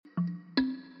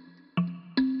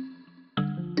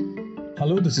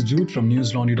Hello, this is Jude from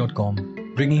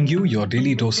newslaundry.com, bringing you your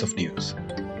daily dose of news.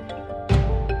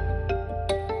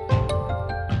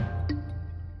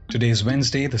 Today is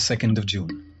Wednesday, the 2nd of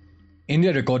June.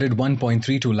 India recorded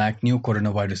 1.32 lakh new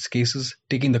coronavirus cases,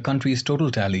 taking the country's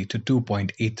total tally to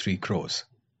 2.83 crores.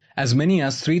 As many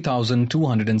as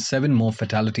 3,207 more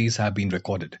fatalities have been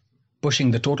recorded, pushing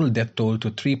the total death toll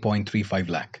to 3.35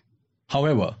 lakh.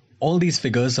 However, all these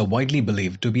figures are widely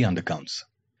believed to be undercounts.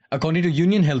 According to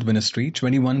Union Health Ministry,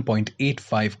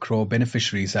 21.85 crore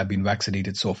beneficiaries have been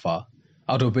vaccinated so far,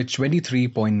 out of which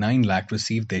 23.9 lakh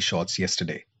received their shots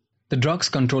yesterday. The Drugs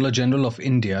Controller General of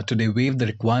India today waived the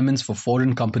requirements for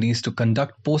foreign companies to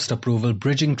conduct post-approval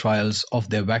bridging trials of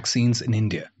their vaccines in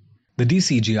India. The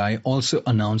DCGI also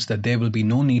announced that there will be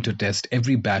no need to test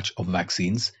every batch of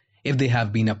vaccines if they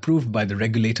have been approved by the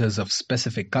regulators of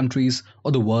specific countries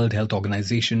or the World Health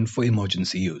Organization for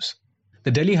emergency use. The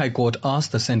Delhi High Court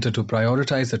asked the centre to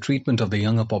prioritize the treatment of the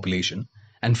younger population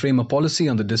and frame a policy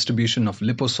on the distribution of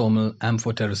liposomal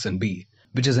amphotericin B,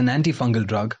 which is an antifungal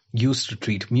drug used to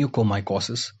treat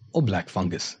mucormycosis or black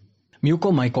fungus.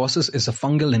 Mucormycosis is a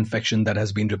fungal infection that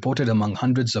has been reported among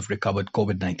hundreds of recovered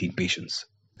COVID-19 patients.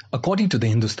 According to the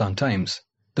Hindustan Times,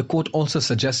 the court also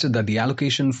suggested that the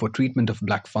allocation for treatment of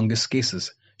black fungus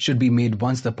cases should be made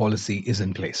once the policy is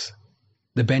in place.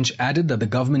 The bench added that the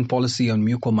government policy on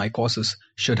mucormycosis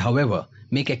should, however,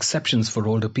 make exceptions for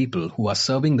older people who are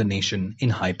serving the nation in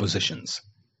high positions.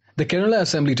 The Kerala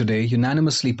Assembly today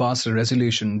unanimously passed a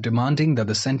resolution demanding that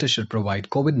the centre should provide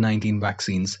COVID-19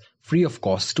 vaccines free of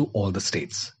cost to all the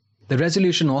states. The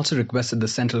resolution also requested the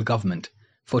central government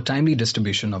for timely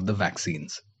distribution of the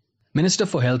vaccines. Minister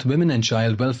for Health, Women and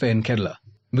Child Welfare in Kerala,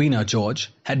 Veena George,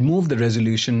 had moved the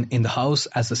resolution in the House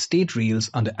as the state reels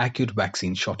under acute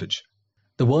vaccine shortage.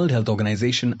 The World Health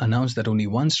Organization announced that only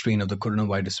one strain of the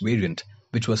coronavirus variant,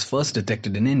 which was first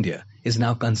detected in India, is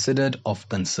now considered of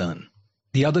concern.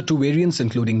 The other two variants,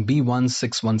 including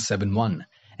B.1.6.1.7.1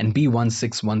 and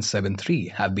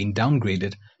B.1.6.1.7.3, have been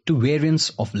downgraded to variants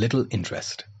of little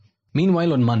interest.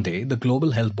 Meanwhile, on Monday, the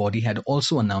global health body had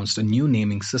also announced a new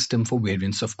naming system for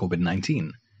variants of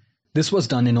COVID-19. This was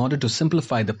done in order to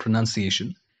simplify the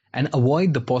pronunciation and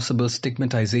avoid the possible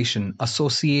stigmatization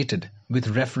associated with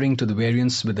referring to the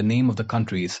variants with the name of the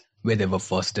countries where they were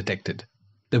first detected.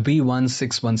 The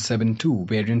B.1.6.1.7.2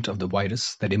 variant of the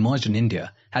virus that emerged in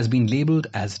India has been labelled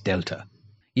as Delta.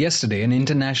 Yesterday, an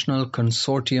international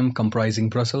consortium comprising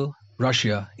Brazil,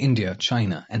 Russia, India,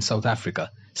 China and South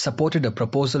Africa supported a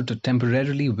proposal to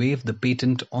temporarily waive the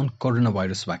patent on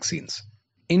coronavirus vaccines.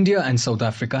 India and South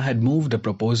Africa had moved a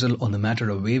proposal on the matter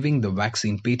of waiving the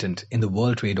vaccine patent in the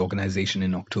World Trade Organization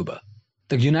in October.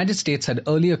 The United States had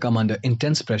earlier come under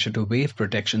intense pressure to waive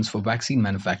protections for vaccine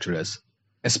manufacturers,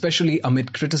 especially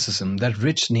amid criticism that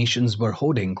rich nations were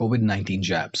hoarding COVID-19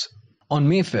 jabs. On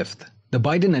May 5th, the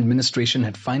Biden administration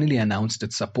had finally announced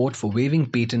its support for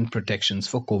waiving patent protections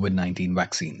for COVID-19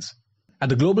 vaccines. At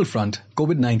the global front,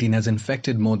 COVID-19 has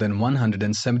infected more than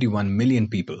 171 million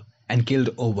people and killed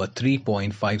over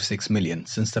 3.56 million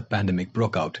since the pandemic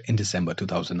broke out in December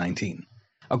 2019,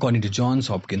 according to Johns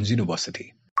Hopkins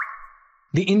University.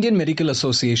 The Indian Medical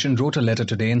Association wrote a letter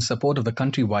today in support of the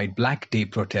countrywide Black Day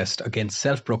protest against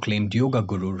self-proclaimed yoga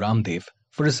guru Ramdev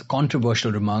for his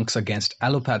controversial remarks against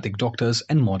allopathic doctors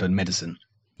and modern medicine.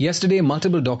 Yesterday,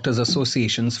 multiple doctors'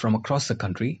 associations from across the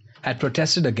country had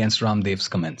protested against Ramdev's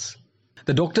comments.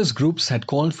 The doctors' groups had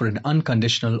called for an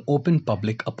unconditional open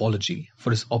public apology for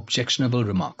his objectionable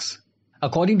remarks.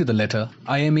 According to the letter,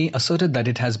 IMA asserted that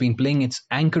it has been playing its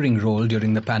anchoring role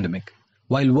during the pandemic,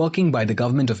 while working by the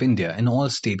Government of India and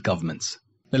all state governments.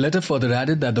 The letter further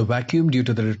added that the vacuum due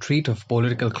to the retreat of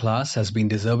political class has been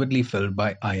deservedly filled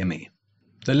by IMA.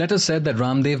 The letter said that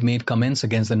Ramdev made comments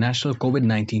against the national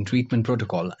COVID-19 treatment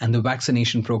protocol and the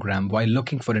vaccination program while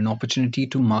looking for an opportunity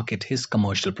to market his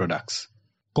commercial products.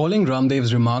 Calling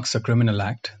Ramdev's remarks a criminal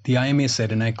act, the IMA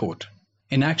said, and I quote,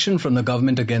 "Inaction from the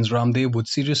government against Ramdev would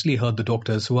seriously hurt the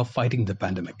doctors who are fighting the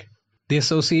pandemic." The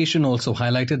association also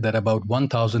highlighted that about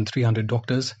 1,300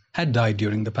 doctors had died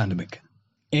during the pandemic.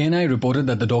 ANI reported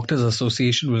that the Doctors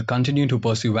Association will continue to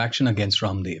pursue action against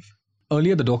Ramdev.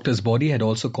 Earlier, the doctors' body had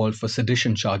also called for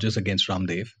sedition charges against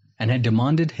Ramdev and had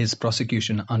demanded his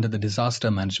prosecution under the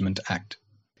Disaster Management Act.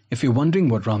 If you're wondering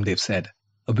what Ramdev said,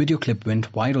 a video clip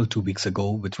went viral 2 weeks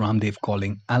ago with Ramdev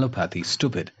calling allopathy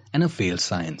stupid and a failed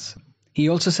science. He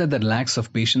also said that lakhs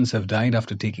of patients have died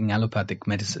after taking allopathic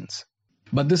medicines.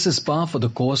 But this is par for the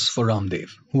course for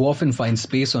Ramdev, who often finds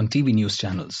space on TV news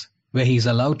channels, where he is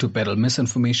allowed to peddle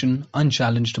misinformation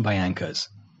unchallenged by anchors.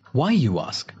 Why, you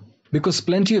ask? Because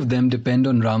plenty of them depend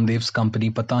on Ramdev's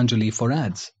company Patanjali for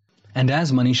ads. And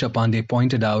as Manisha Pandey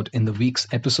pointed out in the week's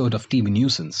episode of TV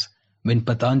Nuisance, when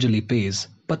Patanjali pays,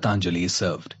 Patanjali is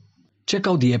served. Check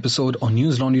out the episode on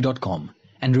newslaundry.com.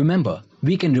 And remember,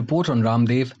 we can report on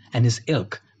Ramdev and his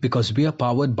ilk because we are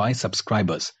powered by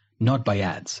subscribers, not by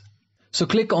ads. So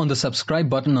click on the subscribe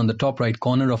button on the top right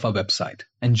corner of our website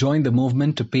and join the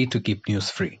movement to pay to keep news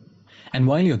free. And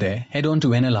while you're there, head on to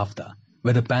NL Hafta,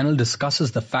 where the panel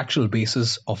discusses the factual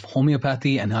basis of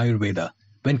homeopathy and Ayurveda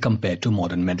when compared to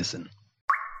modern medicine.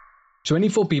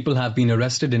 24 people have been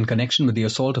arrested in connection with the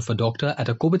assault of a doctor at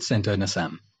a COVID center in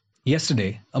Assam.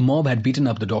 Yesterday, a mob had beaten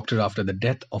up the doctor after the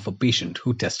death of a patient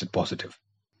who tested positive.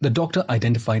 The doctor,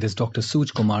 identified as Dr.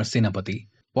 Suj Kumar Senapati,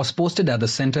 was posted at the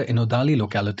center in Odali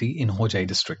locality in Hojai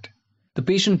district. The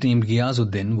patient named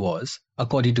Ghiazuddin was,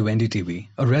 according to NDTV,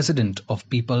 a resident of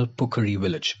People Pukhari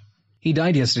village. He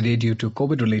died yesterday due to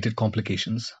COVID-related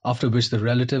complications, after which the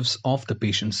relatives of the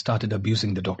patient started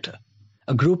abusing the doctor.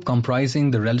 A group comprising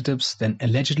the relatives then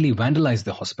allegedly vandalized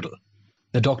the hospital.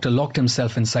 The doctor locked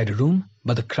himself inside a room,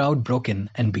 but the crowd broke in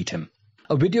and beat him.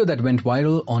 A video that went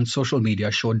viral on social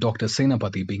media showed Dr.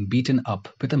 Senapati being beaten up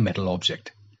with a metal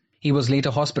object. He was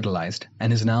later hospitalized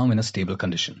and is now in a stable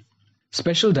condition.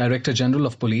 Special Director General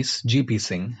of Police G.P.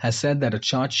 Singh has said that a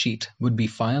charge sheet would be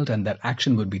filed and that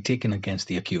action would be taken against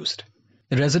the accused.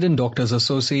 The Resident Doctors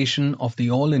Association of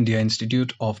the All India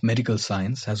Institute of Medical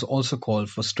Science has also called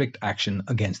for strict action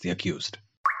against the accused.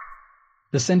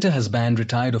 The centre has banned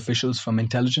retired officials from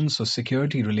intelligence or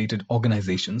security-related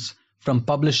organizations from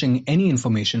publishing any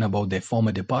information about their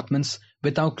former departments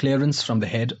without clearance from the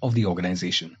head of the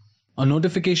organization. A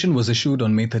notification was issued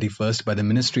on May 31st by the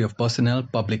Ministry of Personnel,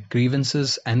 Public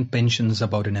Grievances and Pensions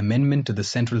about an amendment to the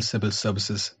Central Civil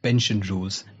Services Pension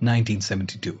Rules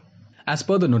 1972. As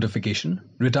per the notification,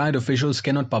 retired officials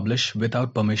cannot publish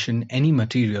without permission any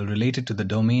material related to the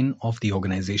domain of the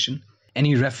organization,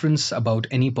 any reference about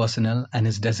any personnel and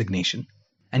his designation,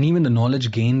 and even the knowledge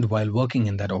gained while working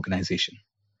in that organization.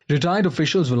 Retired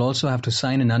officials will also have to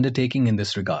sign an undertaking in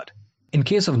this regard. In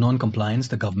case of non-compliance,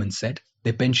 the government said,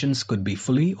 their pensions could be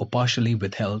fully or partially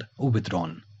withheld or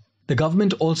withdrawn. The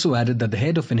government also added that the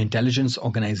head of an intelligence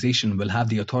organization will have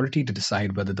the authority to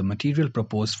decide whether the material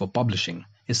proposed for publishing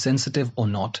is sensitive or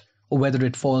not, or whether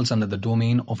it falls under the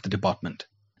domain of the department.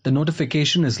 The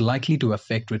notification is likely to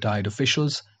affect retired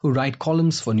officials who write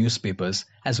columns for newspapers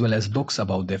as well as books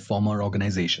about their former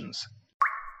organizations.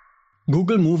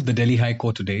 Google moved the Delhi High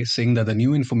Court today, saying that the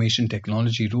new information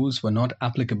technology rules were not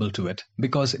applicable to it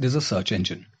because it is a search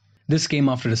engine. This came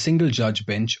after a single-judge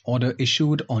bench order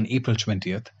issued on April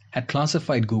 20th had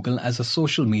classified Google as a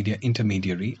social media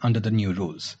intermediary under the new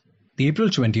rules. The April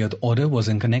 20th order was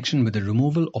in connection with the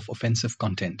removal of offensive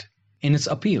content. In its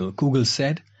appeal, Google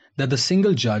said that the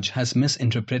single judge has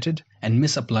misinterpreted and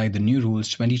misapplied the new rules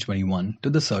 2021 to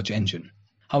the search engine.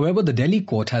 However, the Delhi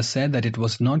court has said that it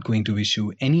was not going to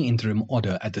issue any interim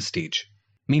order at this stage.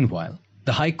 Meanwhile,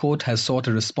 the High Court has sought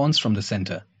a response from the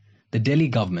centre, the Delhi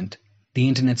government, the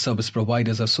Internet Service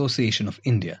Providers Association of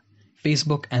India,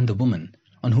 Facebook and the Woman,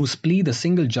 on whose plea the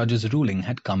single judge's ruling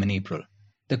had come in April.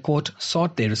 The court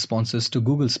sought their responses to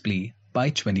Google's plea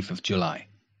by 25th July.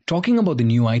 Talking about the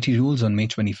new IT rules on May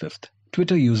 25th,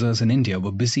 Twitter users in India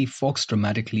were busy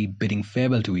fox-dramatically bidding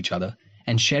farewell to each other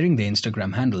and sharing their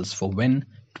Instagram handles for when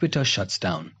Twitter shuts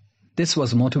down. This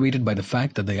was motivated by the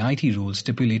fact that the IT rules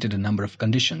stipulated a number of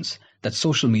conditions that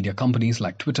social media companies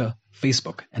like Twitter,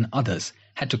 Facebook, and others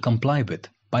had to comply with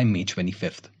by May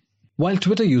 25th. While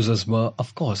Twitter users were,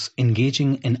 of course,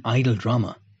 engaging in idle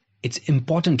drama, it's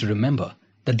important to remember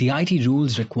that the IT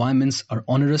rules requirements are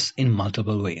onerous in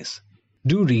multiple ways.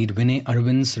 Do read Vinay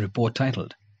Arvind's report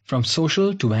titled, From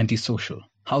Social to Anti-Social,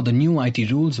 How the New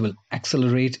IT Rules Will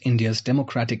Accelerate India's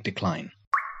Democratic Decline.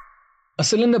 A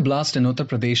cylinder blast in Uttar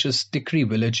Pradesh's Tikri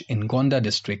village in Gonda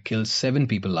district killed 7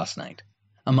 people last night.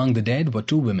 Among the dead were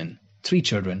 2 women, 3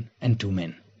 children and 2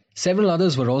 men. Several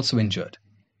others were also injured.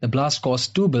 The blast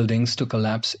caused 2 buildings to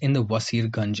collapse in the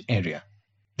Wasirganj area.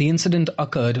 The incident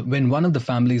occurred when one of the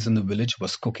families in the village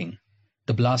was cooking.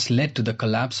 The blast led to the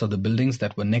collapse of the buildings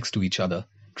that were next to each other,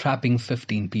 trapping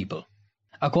 15 people.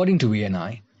 According to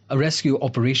ANI, a rescue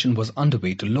operation was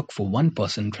underway to look for one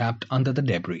person trapped under the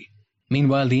debris.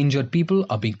 Meanwhile, the injured people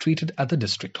are being treated at the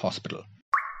district hospital.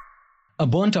 A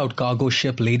burnt-out cargo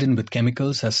ship laden with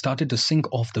chemicals has started to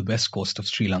sink off the west coast of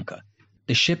Sri Lanka.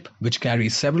 The ship, which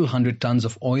carries several hundred tons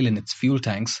of oil in its fuel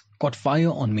tanks, caught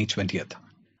fire on May 20th.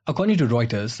 According to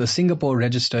Reuters, the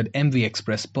Singapore-registered MV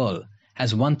Express Pearl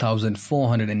has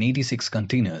 1,486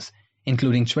 containers,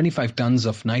 including 25 tons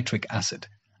of nitric acid,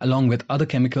 along with other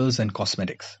chemicals and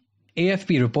cosmetics.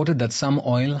 AFP reported that some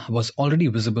oil was already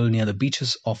visible near the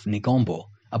beaches of Negombo,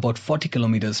 about 40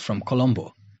 kilometers from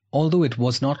Colombo, although it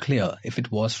was not clear if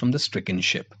it was from the stricken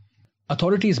ship.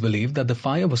 Authorities believe that the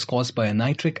fire was caused by a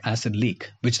nitric acid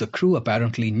leak, which the crew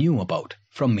apparently knew about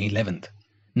from May 11th,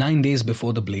 9 days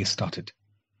before the blaze started.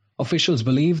 Officials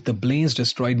believe the blaze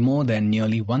destroyed more than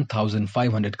nearly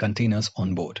 1,500 containers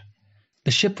on board.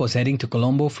 The ship was heading to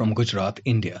Colombo from Gujarat,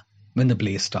 India, when the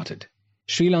blaze started.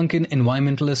 Sri Lankan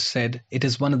environmentalists said it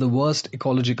is one of the worst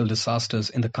ecological disasters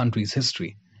in the country's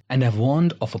history and have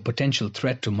warned of a potential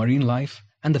threat to marine life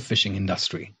and the fishing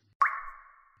industry.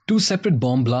 2 separate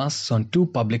bomb blasts on 2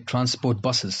 public transport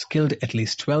buses killed at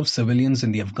least 12 civilians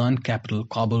in the Afghan capital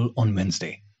Kabul on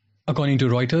Wednesday. According to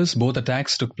Reuters, both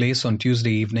attacks took place on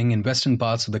Tuesday evening in western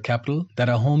parts of the capital that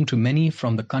are home to many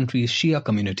from the country's Shia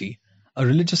community, a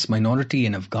religious minority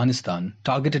in Afghanistan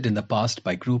targeted in the past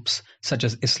by groups such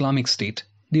as Islamic State,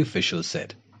 the officials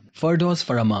said. Firdaus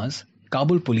Faramaz,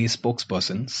 Kabul police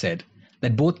spokesperson, said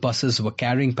that both buses were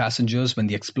carrying passengers when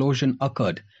the explosion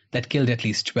occurred that killed at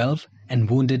least 12 and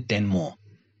wounded 10 more.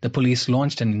 The police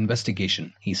launched an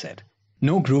investigation, he said.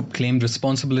 No group claimed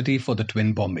responsibility for the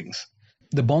twin bombings.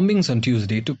 The bombings on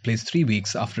Tuesday took place 3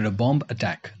 weeks after a bomb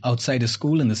attack outside a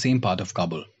school in the same part of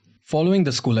Kabul. Following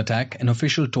the school attack, an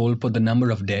official toll put the number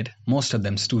of dead, most of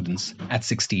them students, at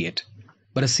 68.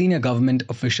 But a senior government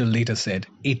official later said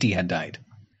 80 had died.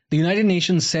 The United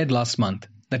Nations said last month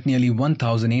that nearly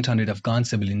 1,800 Afghan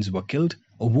civilians were killed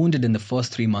or wounded in the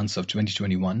first 3 months of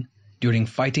 2021 during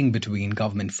fighting between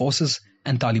government forces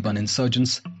and Taliban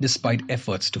insurgents despite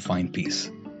efforts to find peace.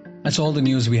 That's all the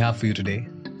news we have for you today.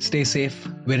 Stay safe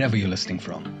wherever you're listening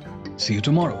from. See you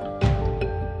tomorrow.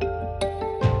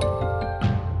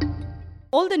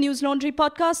 All the News Laundry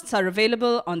podcasts are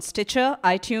available on Stitcher,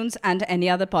 iTunes, and any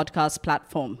other podcast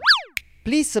platform.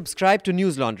 Please subscribe to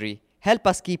News Laundry. Help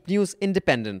us keep news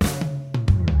independent.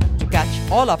 To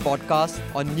catch all our podcasts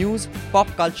on news, pop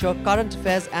culture, current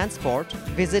affairs, and sport,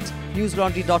 visit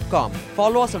newslaundry.com.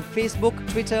 Follow us on Facebook,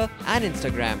 Twitter, and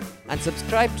Instagram, and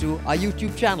subscribe to our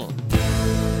YouTube channel.